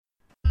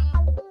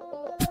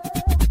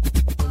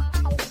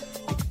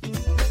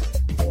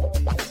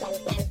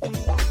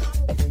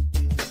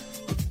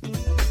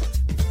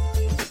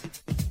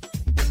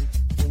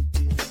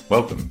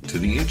Welcome to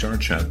the HR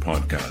Chat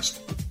Podcast,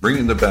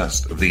 bringing the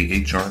best of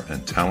the HR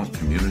and talent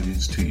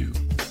communities to you.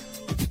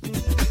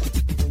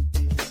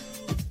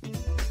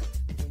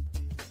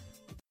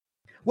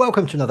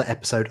 Welcome to another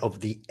episode of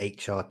the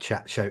HR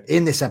Chat Show.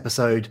 In this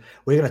episode,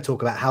 we're going to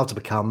talk about how to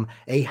become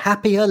a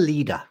happier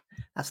leader.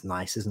 That's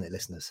nice, isn't it,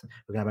 listeners?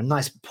 We're going to have a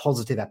nice,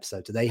 positive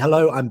episode today.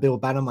 Hello, I'm Bill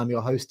Banham. I'm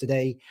your host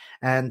today.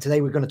 And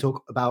today we're going to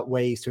talk about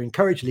ways to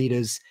encourage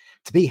leaders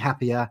to be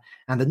happier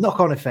and the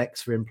knock-on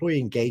effects for employee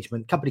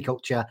engagement, company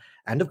culture,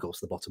 and of course,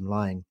 the bottom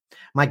line.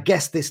 My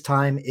guest this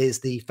time is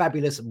the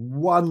fabulous,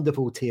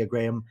 wonderful Tia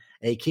Graham,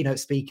 a keynote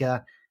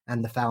speaker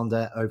and the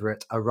founder over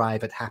at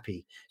Arrive at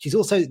Happy. She's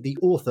also the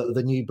author of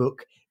the new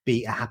book,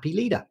 Be a Happy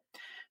Leader.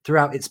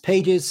 Throughout its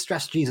pages,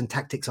 strategies and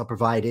tactics are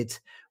provided,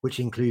 which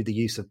include the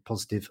use of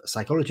positive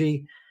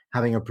psychology,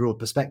 having a broad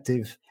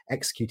perspective,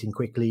 executing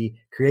quickly,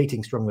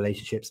 creating strong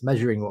relationships,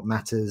 measuring what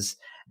matters,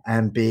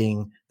 and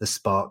being the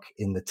spark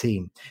in the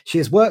team. She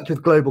has worked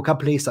with global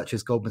companies such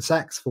as Goldman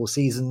Sachs, Four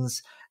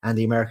Seasons, and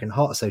the American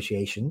Heart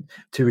Association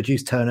to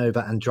reduce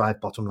turnover and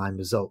drive bottom line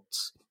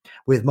results.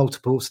 With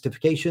multiple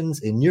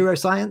certifications in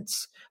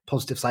neuroscience,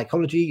 positive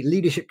psychology,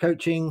 leadership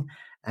coaching,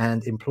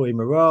 and employee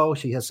morale,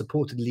 she has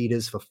supported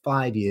leaders for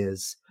 5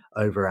 years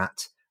over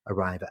at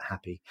Arrive at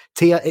Happy.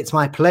 Tia, it's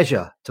my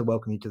pleasure to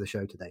welcome you to the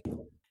show today.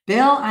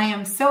 Bill, I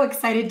am so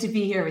excited to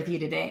be here with you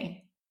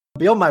today.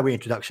 Beyond my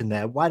reintroduction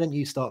there, why don't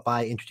you start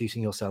by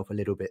introducing yourself a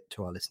little bit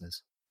to our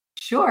listeners?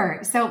 Sure.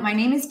 So my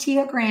name is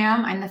Tia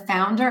Graham. I'm the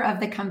founder of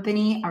the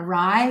company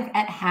Arrive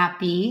at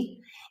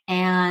Happy,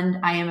 and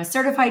I am a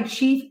certified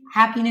chief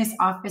happiness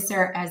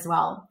officer as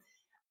well.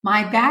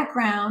 My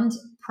background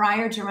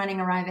prior to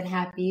running Arrive at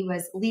Happy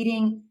was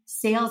leading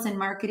sales and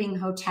marketing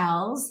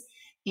hotels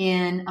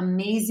in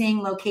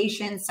amazing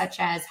locations such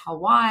as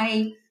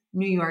Hawaii,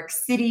 New York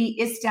City,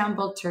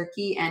 Istanbul,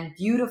 Turkey, and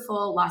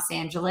beautiful Los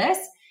Angeles.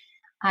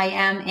 I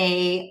am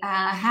a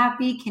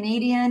happy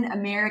Canadian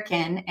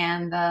American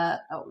and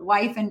the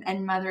wife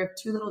and mother of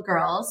 2 little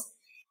girls.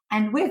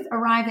 And with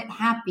Arrive at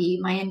Happy,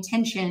 my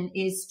intention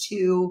is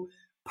to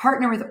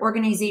partner with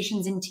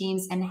organizations and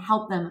teams and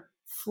help them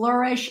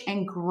flourish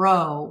and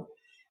grow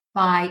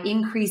by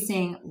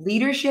increasing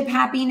leadership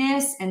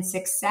happiness and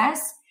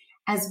success,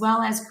 as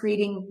well as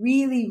creating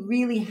really,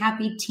 really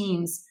happy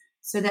teams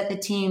so that the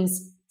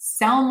teams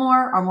sell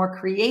more, are more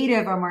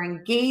creative, are more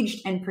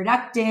engaged and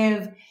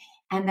productive,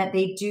 and that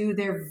they do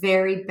their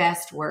very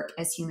best work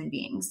as human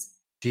beings.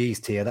 Geez,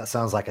 Tia, that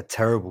sounds like a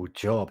terrible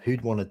job.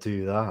 Who'd want to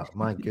do that?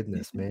 My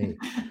goodness me.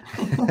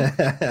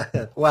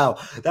 Wow,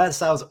 that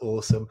sounds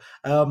awesome.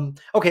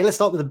 Okay, let's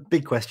start with a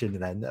big question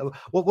then.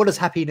 What does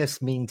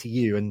happiness mean to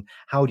you, and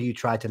how do you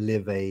try to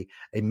live a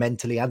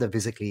mentally and a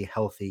physically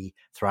healthy,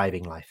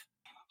 thriving life?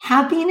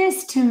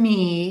 Happiness to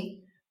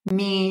me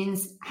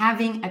means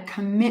having a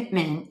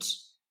commitment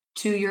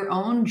to your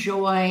own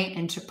joy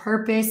and to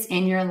purpose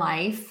in your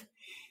life.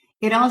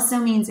 It also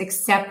means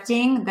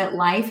accepting that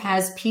life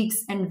has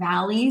peaks and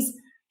valleys.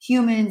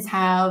 Humans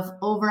have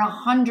over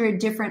 100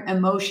 different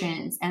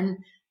emotions. And,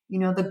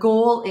 the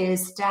goal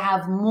is to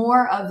have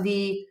more of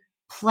the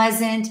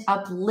pleasant,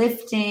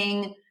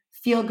 uplifting,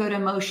 feel-good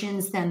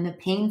emotions than the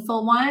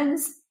painful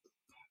ones.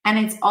 And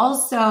it's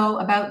also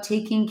about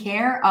taking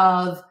care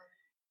of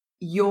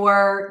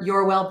your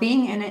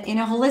well-being in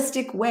a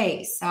holistic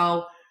way.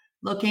 So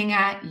looking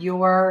at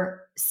your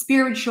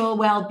spiritual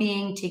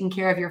well-being, taking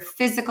care of your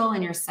physical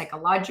and your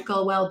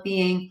psychological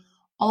well-being,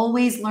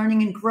 always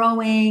learning and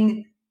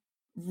growing,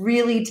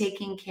 really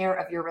taking care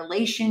of your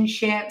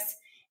relationships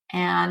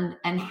and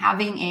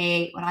having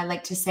what I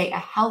like to say, a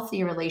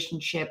healthy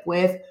relationship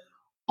with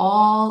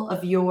all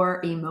of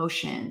your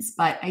emotions.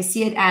 But I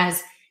see it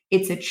as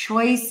it's a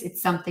choice.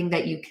 It's something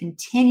that you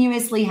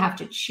continuously have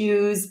to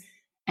choose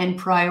and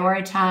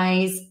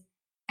prioritize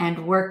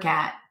and work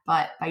at.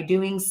 But by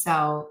doing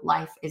so,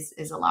 life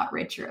is a lot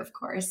richer, of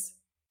course.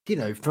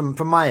 From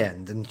my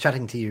end and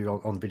chatting to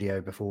you on video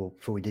before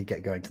we did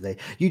get going today,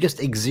 you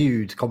just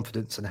exude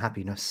confidence and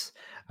happiness.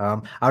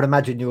 I would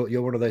imagine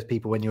you're one of those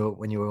people when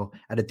you're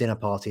at a dinner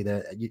party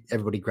that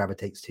everybody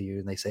gravitates to you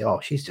and they say,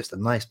 "Oh, she's just a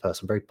nice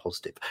person, very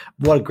positive."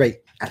 What a great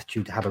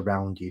attitude to have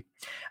around you.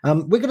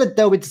 We're going to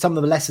delve into some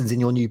of the lessons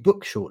in your new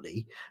book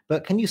shortly,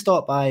 but can you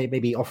start by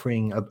maybe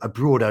offering a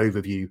broad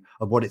overview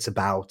of what it's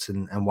about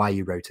and why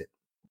you wrote it?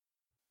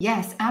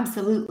 Yes,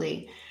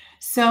 absolutely.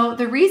 So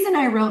the reason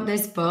I wrote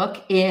this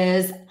book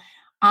is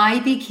I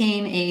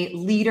became a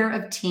leader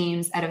of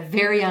teams at a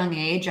very young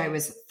age. I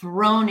was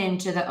thrown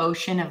into the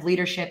ocean of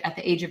leadership at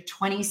the age of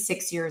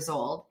 26 years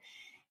old.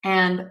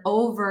 And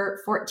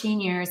over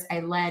 14 years, I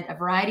led a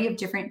variety of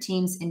different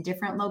teams in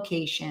different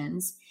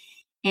locations.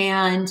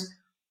 And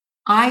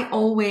I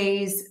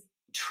always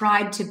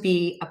tried to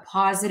be a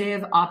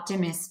positive,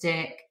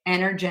 optimistic,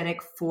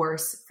 energetic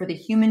force for the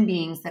human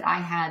beings that I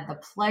had the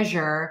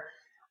pleasure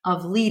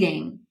of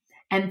leading.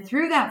 And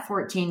through that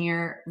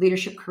 14-year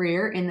leadership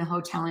career in the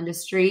hotel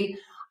industry,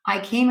 I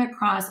came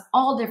across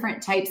all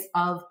different types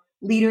of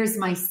leaders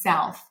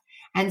myself.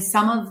 And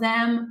some of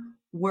them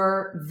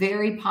were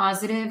very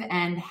positive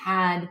and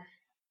had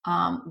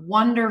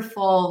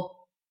wonderful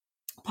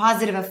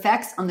positive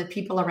effects on the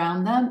people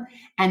around them,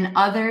 and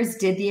others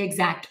did the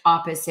exact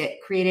opposite,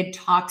 created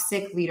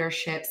toxic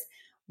leaderships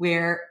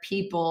where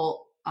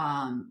people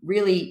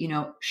really,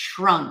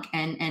 shrunk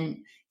and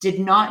did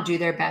not do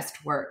their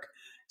best work.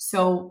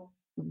 So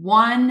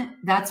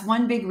that's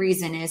one big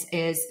reason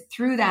is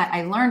through that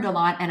I learned a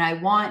lot, and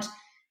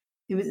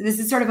this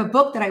is sort of a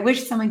book that I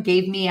wish someone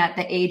gave me at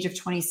the age of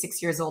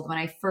 26 years old when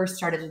I first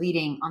started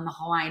leading on the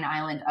Hawaiian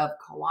island of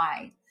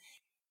Kauai.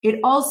 It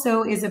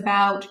also is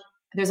about,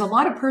 there's a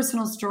lot of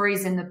personal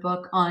stories in the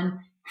book on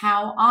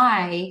how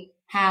I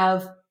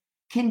have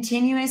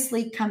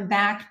continuously come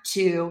back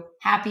to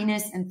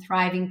happiness and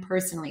thriving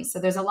personally. So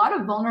there's a lot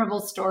of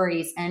vulnerable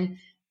stories, and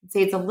I'd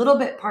say it's a little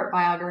bit part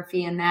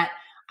biography in that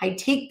I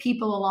take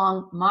people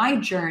along my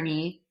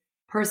journey,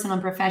 personal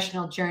and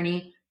professional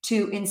journey,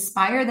 to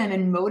inspire them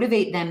and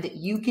motivate them that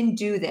you can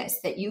do this,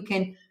 that you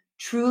can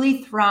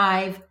truly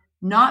thrive,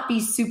 not be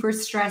super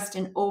stressed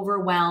and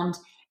overwhelmed,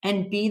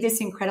 and be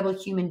this incredible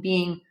human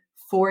being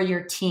for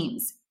your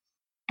teams.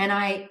 And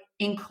I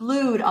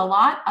include a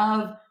lot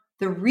of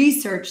the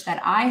research that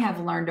I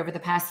have learned over the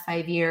past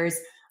 5 years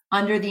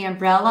under the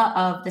umbrella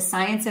of the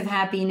science of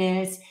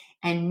happiness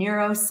and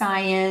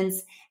neuroscience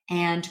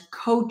and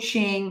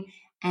coaching,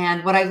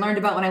 and what I learned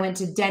about when I went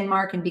to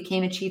Denmark and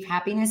became a chief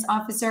happiness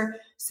officer.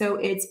 So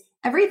it's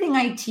everything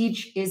I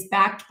teach is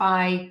backed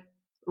by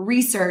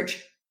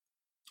research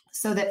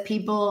so that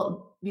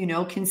people,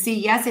 can see,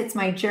 yes, it's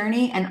my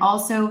journey. And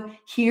also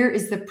here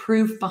is the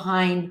proof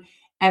behind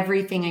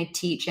everything I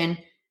teach. And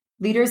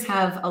leaders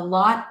have a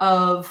lot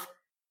of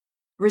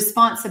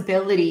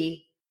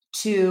responsibility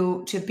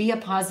to be a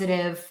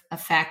positive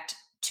effect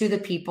to the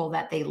people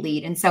that they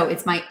lead. And so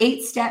it's my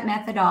 8-step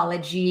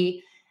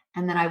methodology.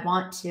 And then I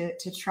want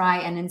to try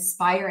and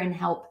inspire and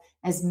help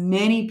as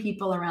many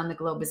people around the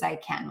globe as I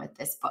can with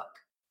this book.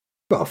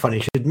 Well, funny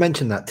you should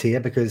mention that, Tia,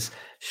 because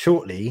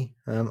shortly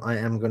I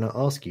am going to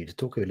ask you to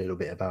talk a little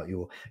bit about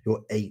your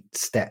 8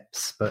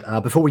 steps.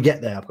 But before we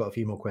get there, I've got a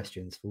few more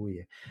questions for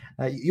you.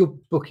 Your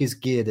book is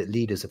geared at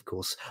leaders, of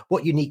course.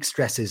 What unique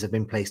stresses have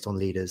been placed on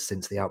leaders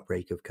since the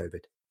outbreak of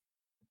COVID?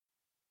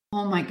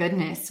 Oh my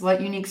goodness,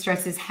 what unique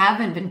stresses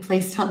haven't been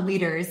placed on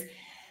leaders?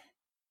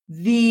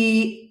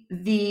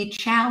 The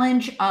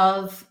challenge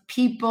of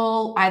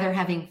people either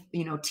having,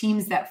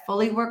 teams that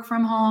fully work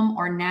from home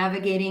or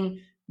navigating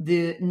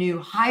the new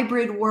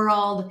hybrid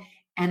world.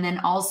 And then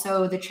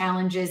also the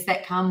challenges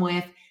that come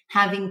with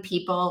having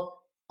people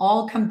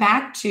all come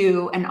back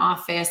to an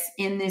office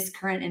in this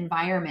current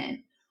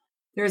environment.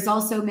 There's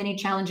also many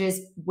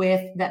challenges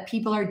that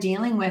people are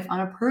dealing with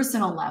on a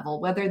personal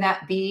level, whether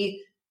that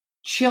be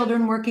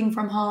children working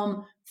from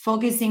home,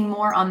 focusing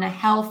more on the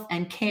health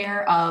and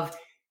care of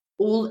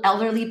old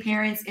elderly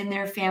parents in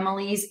their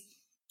families.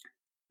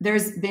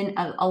 There's been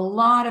a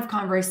lot of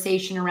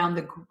conversation around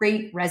the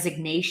Great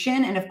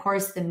Resignation. And of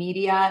course, the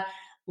media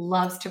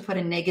loves to put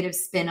a negative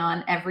spin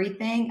on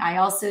everything. I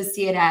also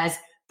see it as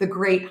the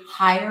Great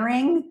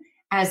Hiring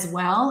as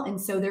well.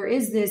 And so there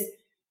is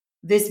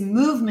this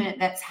movement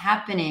that's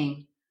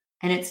happening.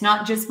 And it's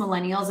not just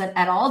millennials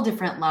at all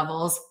different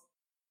levels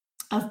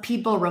of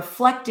people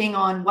reflecting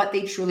on what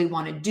they truly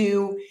want to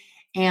do,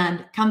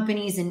 and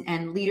companies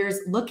and leaders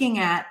looking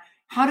at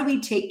how do we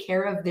take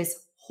care of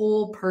this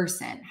whole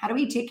person? How do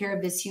we take care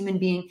of this human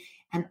being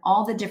and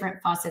all the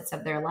different facets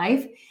of their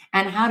life?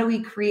 And how do we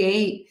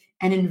create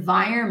an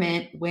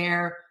environment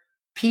where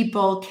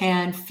people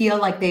can feel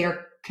like they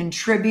are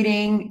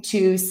contributing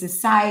to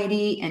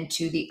society and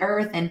to the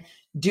earth and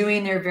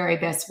doing their very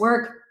best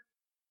work?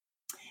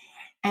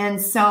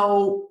 And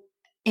so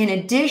in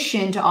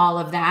addition to all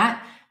of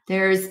that,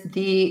 there's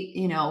the,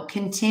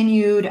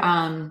 continued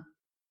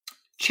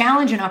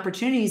challenge and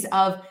opportunities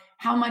of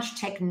how much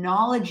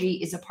technology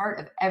is a part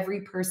of every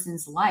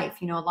person's life.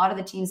 A lot of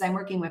the teams I'm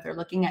working with are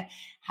looking at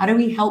how do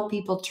we help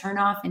people turn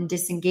off and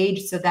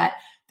disengage so that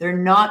they're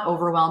not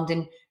overwhelmed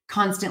and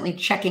constantly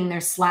checking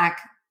their Slack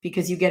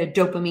because you get a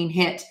dopamine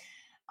hit,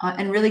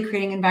 and really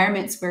creating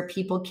environments where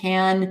people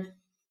can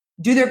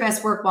do their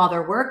best work while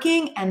they're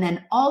working, and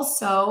then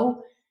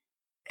also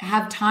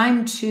have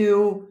time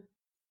to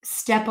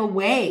step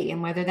away,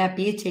 and whether that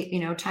be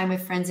time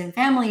with friends and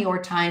family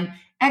or time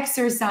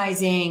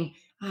exercising,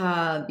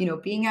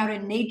 being out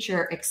in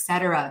nature,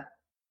 etc.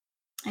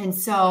 And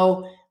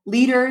so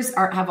leaders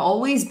have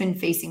always been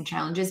facing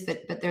challenges,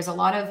 but there's a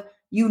lot of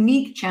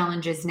unique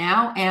challenges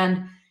now,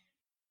 and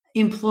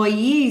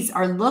employees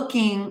are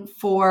looking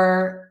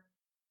for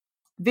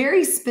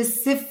very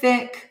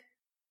specific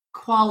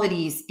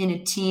qualities in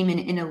a team and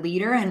in a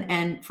leader.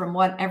 And from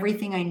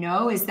everything I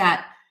know is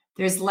that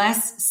there's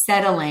less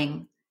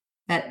settling,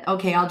 that,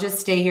 okay, I'll just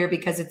stay here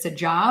because it's a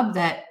job,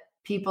 that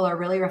people are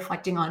really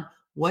reflecting on,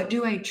 what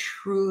do I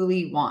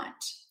truly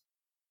want?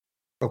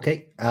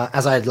 Okay.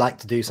 As I'd like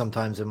to do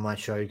sometimes in my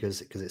show,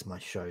 because it's my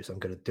show, so I'm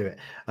going to do it.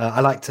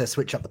 I like to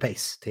switch up the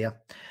pace, Tia.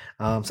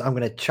 So I'm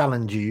going to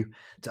challenge you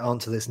to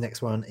answer this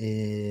next one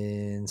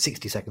in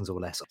 60 seconds or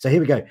less. So here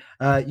we go.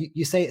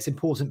 You say it's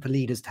important for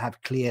leaders to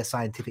have clear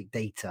scientific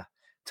data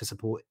to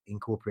support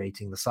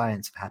incorporating the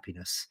science of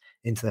happiness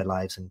into their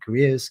lives and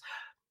careers.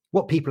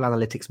 What people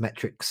analytics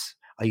metrics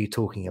are you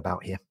talking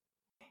about here?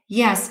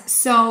 Yes.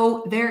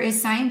 So there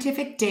is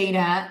scientific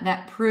data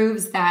that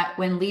proves that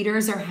when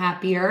leaders are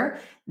happier,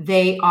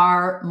 they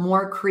are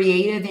more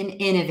creative and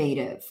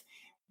innovative.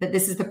 That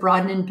this is the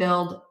broaden and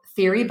build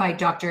theory by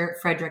Dr.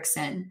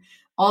 Fredrickson.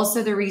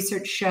 Also, the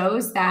research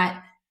shows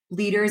that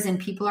leaders and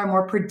people are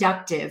more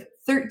productive,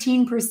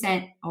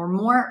 13% or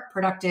more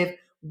productive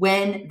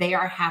when they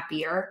are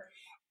happier.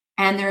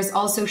 And there's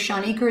also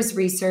Sean Akers'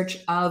 research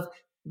of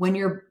when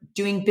you're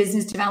doing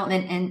business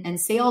development and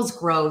sales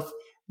growth,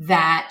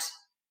 that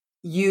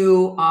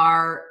you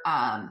are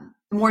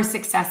more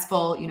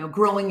successful,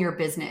 growing your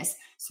business.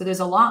 So there's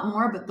a lot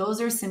more, but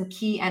those are some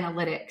key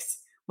analytics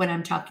when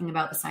I'm talking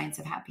about the science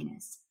of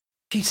happiness.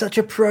 She's such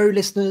a pro,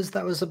 listeners.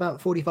 That was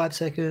about 45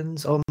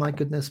 seconds. Oh my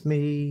goodness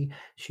me.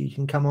 She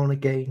can come on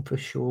again for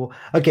sure.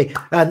 Okay.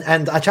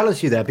 And I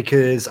challenge you there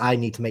because I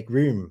need to make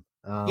room.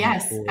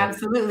 Yes,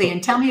 absolutely.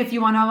 And tell me if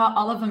you want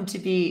all of them to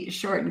be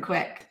short and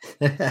quick.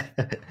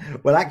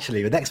 Well,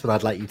 actually, the next one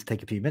I'd like you to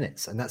take a few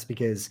minutes, and that's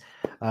because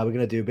we're going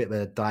to do a bit of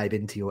a dive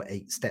into your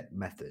 8-step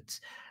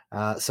methods.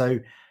 So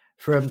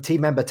from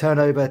team member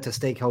turnover to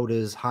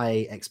stakeholders,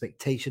 high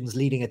expectations,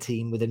 leading a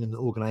team within an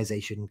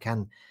organization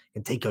can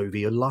take over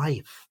your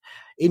life.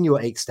 In your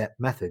 8-step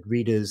method,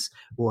 readers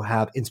will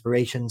have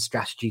inspiration,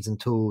 strategies, and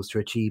tools to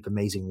achieve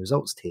amazing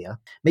results here.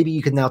 Maybe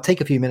you can now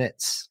take a few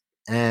minutes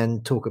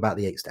and talk about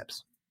the 8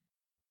 steps.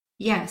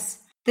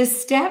 Yes. The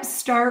steps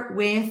start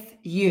with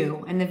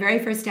you. And the very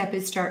first step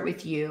is start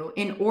with you.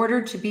 In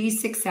order to be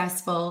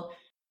successful,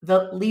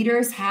 the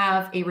leaders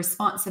have a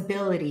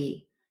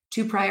responsibility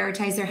to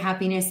prioritize their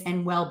happiness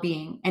and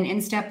well-being. And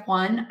in step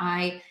 1,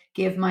 I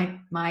give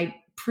my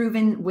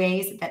proven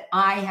ways that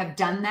I have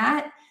done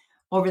that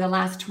over the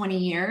last 20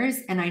 years.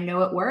 And I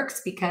know it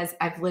works because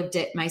I've lived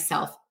it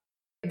myself.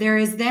 There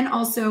is then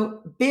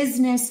also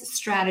business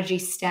strategy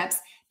steps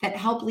that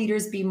help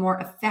leaders be more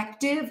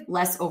effective,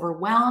 less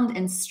overwhelmed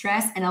and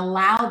stressed, and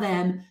allow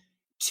them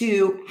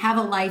to have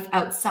a life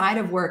outside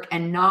of work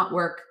and not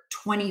work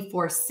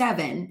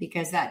 24/7,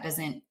 because that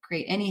doesn't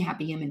create any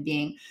happy human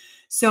being.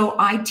 So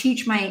I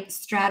teach my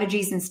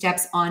strategies and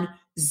steps on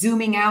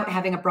zooming out,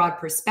 having a broad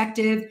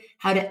perspective,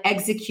 how to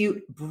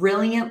execute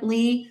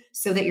brilliantly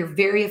so that you're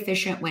very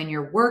efficient when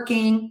you're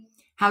working,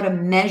 how to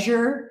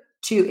measure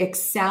to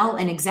excel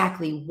and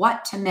exactly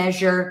what to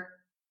measure,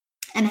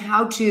 and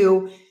how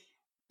to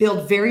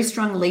build very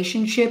strong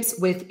relationships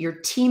with your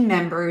team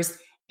members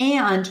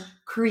and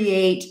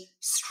create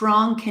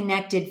strong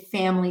connected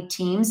family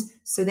teams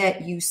so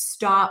that you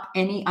stop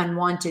any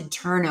unwanted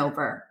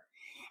turnover.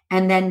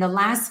 And then the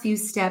last few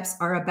steps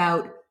are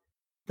about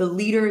the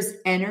leader's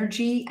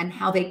energy and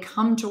how they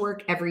come to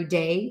work every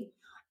day.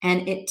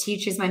 And it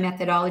teaches my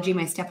methodology,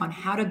 my step on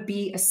how to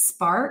be a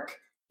spark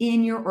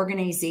in your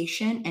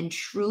organization and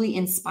truly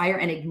inspire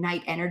and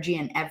ignite energy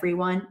in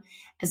everyone,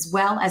 as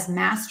well as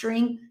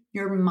mastering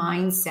your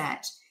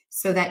mindset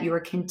so that you are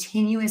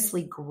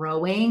continuously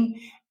growing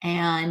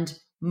and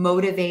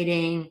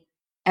motivating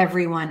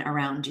everyone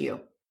around you.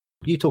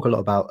 You talk a lot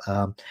about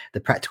the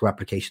practical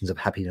applications of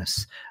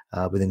happiness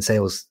within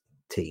sales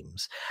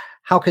teams.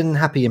 How can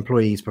happy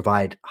employees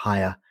provide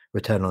higher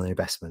return on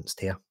investments,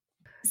 Tia?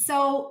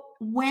 So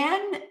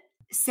when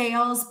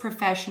sales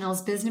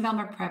professionals, business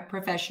development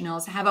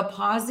professionals have a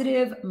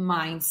positive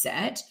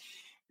mindset,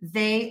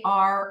 they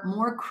are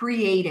more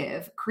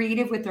creative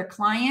with their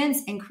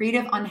clients and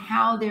creative on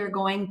how they're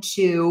going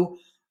to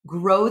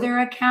grow their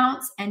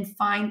accounts and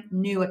find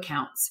new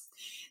accounts.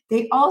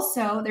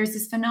 There's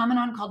this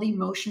phenomenon called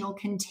emotional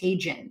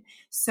contagion.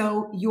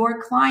 So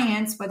your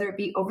clients, whether it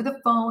be over the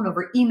phone,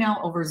 over email,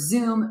 over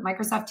Zoom,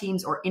 Microsoft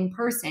Teams, or in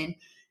person,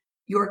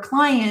 your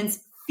clients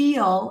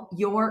feel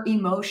your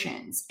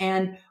emotions.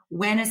 And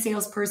when a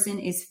salesperson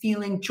is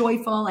feeling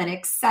joyful and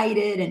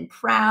excited and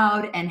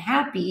proud and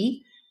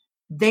happy,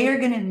 they are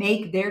going to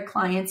make their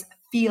clients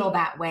feel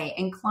that way.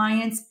 And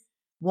clients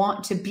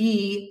want to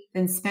be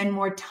and spend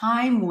more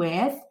time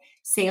with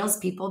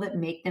salespeople that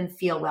make them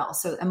feel well.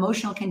 So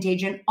emotional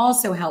contagion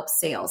also helps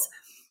sales.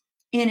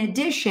 In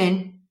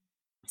addition,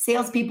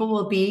 salespeople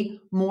will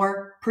be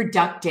more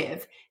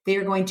productive. They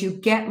are going to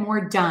get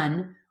more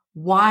done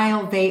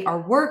while they are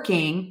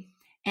working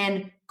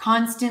and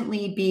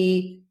constantly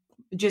be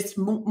just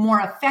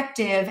more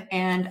effective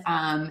and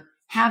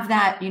have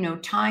that,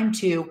 time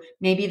to,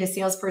 maybe the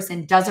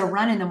salesperson does a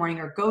run in the morning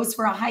or goes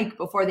for a hike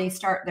before they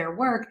start their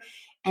work.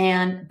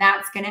 And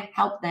that's going to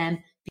help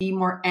them be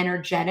more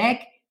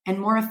energetic and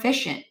more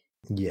efficient.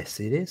 Yes,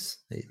 it is.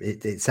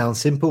 It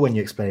sounds simple when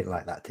you explain it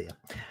like that, Tia.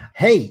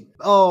 Hey,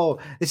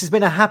 this has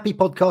been a happy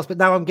podcast, but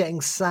now I'm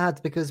getting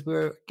sad because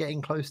we're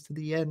getting close to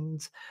the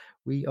end.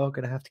 We are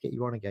going to have to get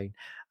you on again.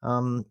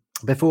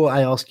 Before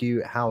I ask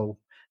you how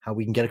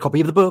we can get a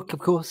copy of the book, of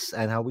course,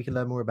 and how we can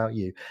learn more about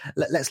you,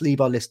 let's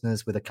leave our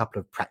listeners with a couple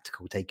of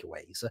practical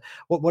takeaways.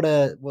 What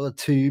are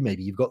 2,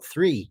 maybe you've got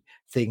 3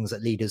 things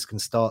that leaders can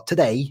start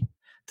today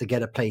to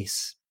get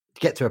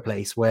get to a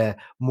place where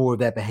more of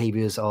their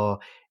behaviors are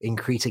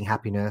increasing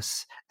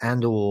happiness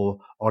and or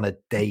on a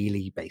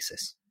daily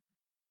basis?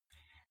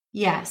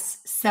 Yes.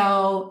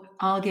 So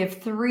I'll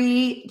give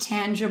 3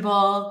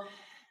 tangible,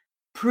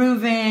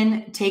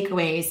 proven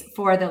takeaways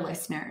for the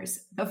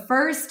listeners. The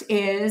first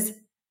is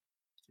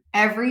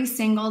every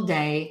single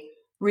day,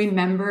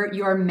 remember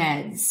your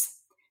meds.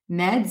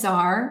 Meds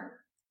are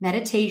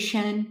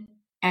meditation,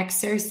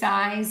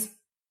 exercise,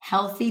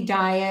 healthy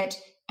diet,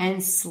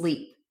 and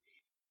sleep.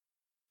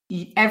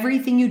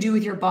 Everything you do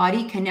with your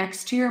body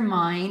connects to your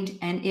mind,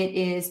 and it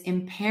is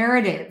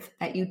imperative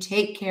that you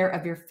take care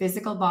of your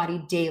physical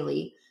body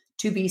daily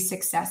to be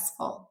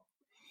successful.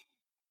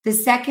 The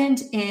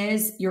second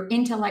is your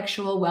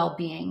intellectual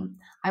well-being.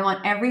 I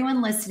want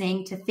everyone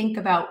listening to think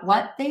about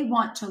what they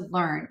want to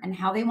learn and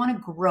how they want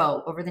to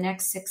grow over the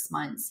next 6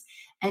 months,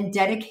 and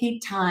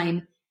dedicate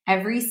time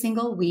every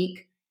single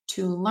week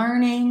to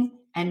learning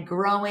and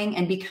growing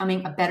and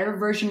becoming a better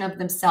version of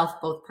themselves,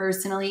 both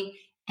personally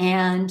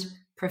and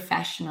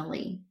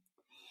professionally.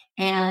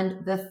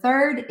 And the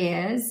third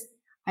is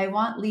I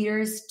want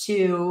leaders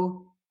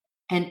to,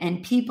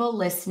 and people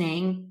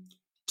listening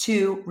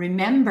to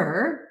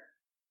remember,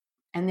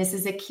 and this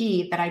is a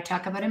key that I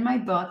talk about in my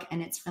book,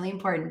 and it's really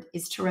important,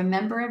 is to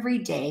remember every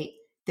day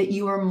that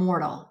you are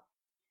mortal.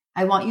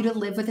 I want you to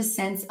live with a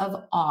sense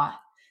of awe.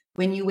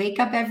 When you wake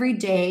up every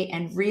day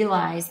and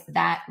realize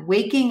that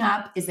waking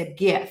up is a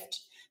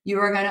gift, you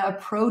are going to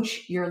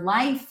approach your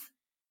life,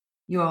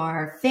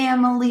 your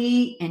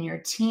family, and your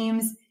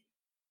teams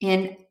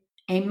in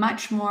a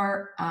much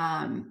more,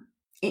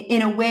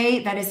 in a way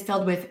that is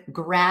filled with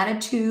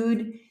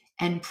gratitude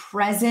and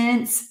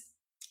presence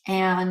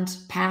and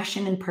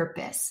passion and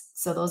purpose.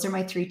 So those are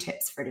my 3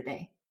 tips for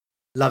today.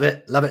 Love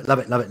it, love it, love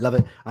it, love it, love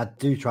it. I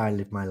do try and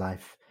live my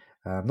life,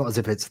 not as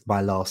if it's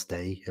my last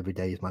day. Every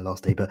day is my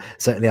last day, but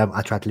certainly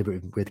I try to live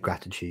it with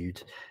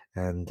gratitude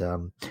and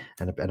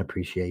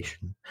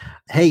appreciation.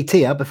 Hey,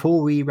 Tia,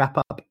 before we wrap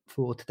up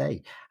for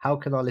today, how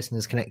can our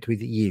listeners connect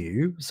with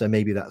you? So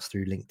maybe that's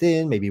through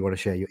LinkedIn. Maybe you want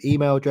to share your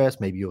email address.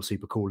 Maybe you're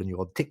super cool and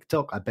you're on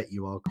TikTok. I bet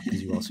you are,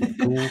 because you are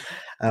super cool.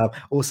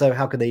 Also,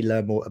 how can they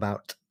learn more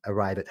about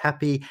Arrive at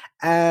Happy,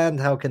 and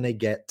how can they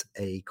get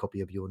a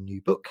copy of your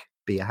new book,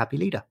 Be a Happy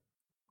Leader?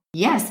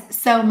 Yes.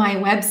 So my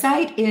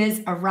website is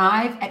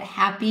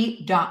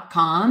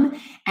arriveathappy.com,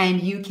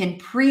 and you can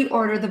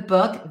pre-order the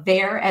book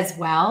there as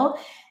well.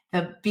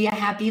 Be a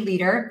Happy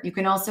Leader. You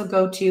can also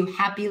go to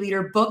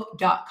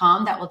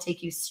happyleaderbook.com. That will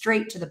take you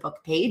straight to the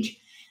book page.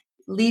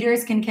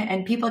 Leaders can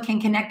and people can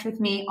connect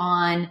with me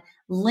on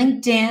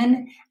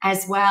LinkedIn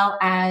as well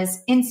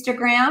as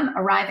Instagram,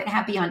 Arrive at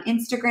Happy on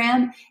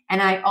Instagram.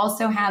 And I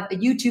also have a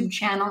YouTube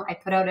channel. I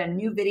put out a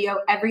new video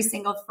every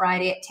single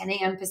Friday at 10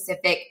 a.m.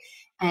 Pacific.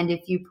 And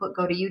if you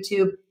go to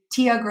YouTube,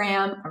 Tia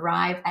Graham,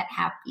 Arrive at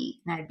Happy.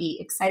 And I'd be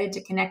excited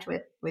to connect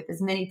with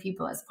as many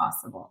people as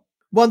possible.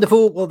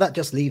 Wonderful. Well, that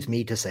just leaves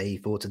me to say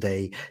for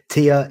today,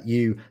 Tia,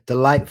 you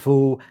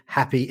delightful,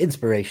 happy,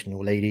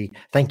 inspirational lady.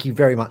 Thank you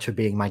very much for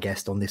being my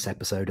guest on this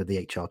episode of the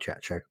HR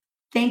Chat Show.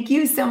 Thank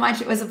you so much.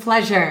 It was a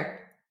pleasure.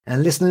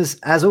 And listeners,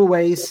 as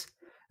always,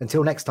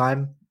 until next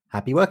time,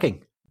 happy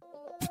working.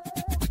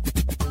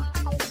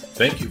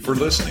 Thank you for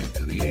listening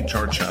to the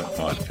HR Chat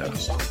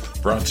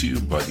Podcast, brought to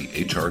you by the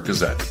HR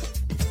Gazette.